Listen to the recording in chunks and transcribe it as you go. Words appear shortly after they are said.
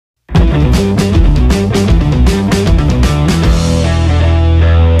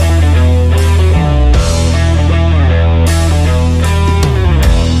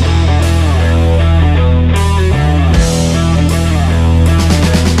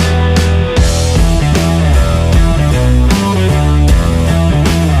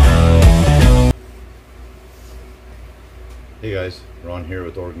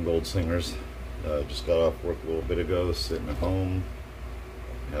with Oregon Gold Slingers. Just got off work a little bit ago, sitting at home,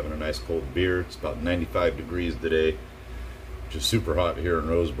 having a nice cold beer. It's about 95 degrees today, which is super hot here in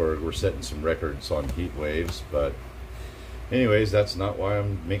Roseburg. We're setting some records on heat waves, but anyways, that's not why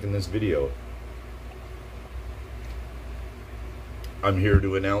I'm making this video. I'm here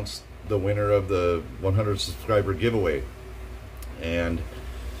to announce the winner of the 100 subscriber giveaway, and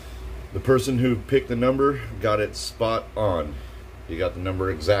the person who picked the number got it spot on. He got the number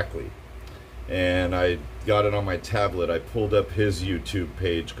exactly, and I got it on my tablet. I pulled up his YouTube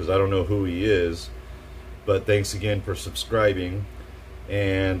page because I don't know who he is, but thanks again for subscribing.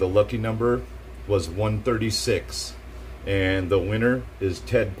 And the lucky number was 136, and the winner is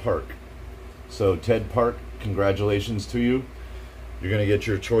Ted Park. So Ted Park, congratulations to you. You're going to get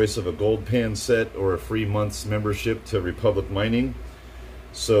your choice of a gold pan set or a free month's membership to Republic Mining.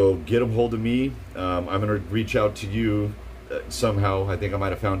 So get a hold of me. I'm going to reach out to you somehow. I think I might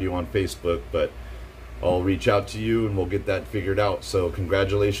have found you on Facebook, but I'll reach out to you and we'll get that figured out. So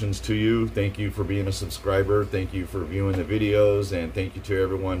congratulations to you. Thank you for being a subscriber. Thank you for viewing the videos, and thank you to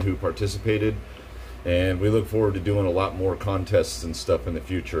everyone who participated. And we look forward to doing a lot more contests and stuff in the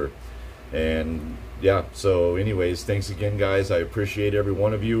future. And yeah, so anyways, thanks again, guys. I appreciate every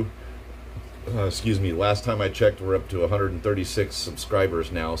one of you. Excuse me, last time I checked, we're up to 136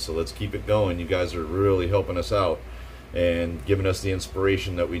 subscribers now, so let's keep it going. You guys are really helping us out and giving us the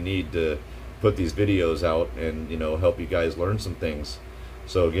inspiration that we need to put these videos out and, you know, help you guys learn some things.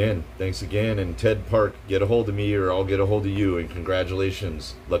 So again, thanks again, and Ted Park, get a hold of me or I'll get a hold of you, and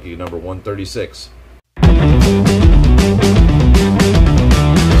congratulations, lucky number 136.